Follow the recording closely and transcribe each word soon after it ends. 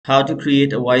How to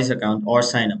create a Wise account or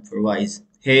sign up for Wise.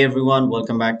 Hey everyone,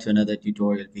 welcome back to another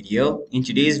tutorial video. In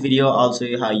today's video, I'll show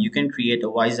you how you can create a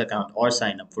Wise account or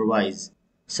sign up for Wise.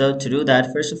 So to do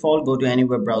that, first of all, go to any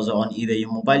web browser on either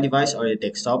your mobile device or your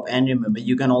desktop. And remember,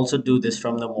 you can also do this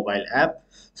from the mobile app.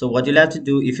 So what you'll have to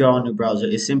do if you're on your browser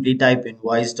is simply type in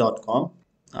wise.com.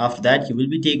 After that, you will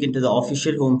be taken to the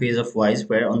official homepage of Wise,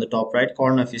 where on the top right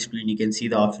corner of your screen you can see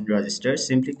the option register.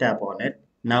 Simply tap on it.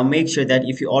 Now make sure that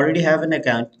if you already have an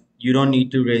account, you don't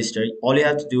need to register. All you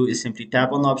have to do is simply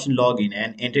tap on the option login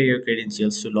and enter your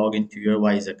credentials to log into your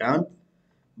Wise account.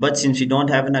 But since we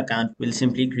don't have an account, we'll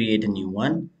simply create a new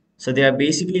one. So there are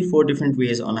basically four different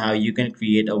ways on how you can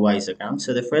create a Wise account.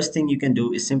 So the first thing you can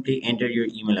do is simply enter your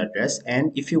email address,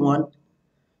 and if you want,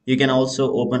 you can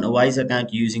also open a Wise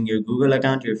account using your Google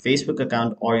account, your Facebook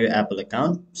account, or your Apple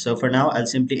account. So for now, I'll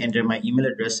simply enter my email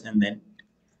address and then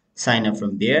sign up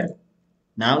from there.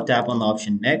 Now tap on the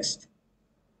option next.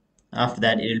 After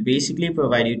that, it will basically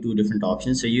provide you two different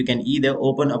options. So you can either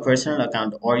open a personal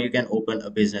account or you can open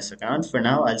a business account. For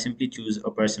now, I'll simply choose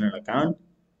a personal account.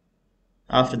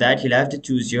 After that, you'll have to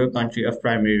choose your country of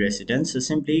primary residence. So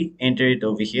simply enter it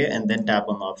over here and then tap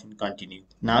on the option continue.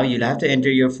 Now you'll have to enter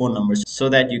your phone number so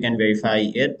that you can verify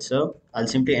it. So I'll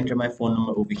simply enter my phone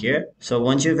number over here. So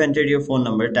once you've entered your phone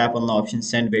number, tap on the option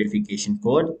send verification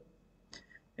code,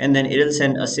 and then it'll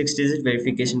send a 6-digit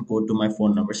verification code to my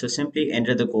phone number. So simply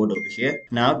enter the code over here.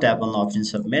 Now tap on the option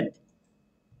submit.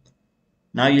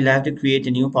 Now you'll have to create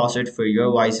a new password for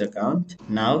your Wise account.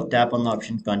 Now tap on the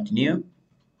option continue.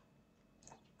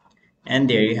 And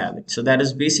there you have it. So that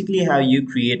is basically how you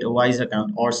create a Wise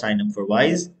account or sign up for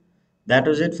Wise. That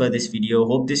was it for this video.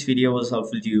 Hope this video was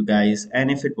helpful to you guys,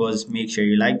 and if it was, make sure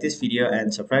you like this video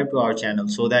and subscribe to our channel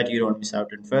so that you don't miss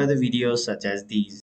out on further videos such as these.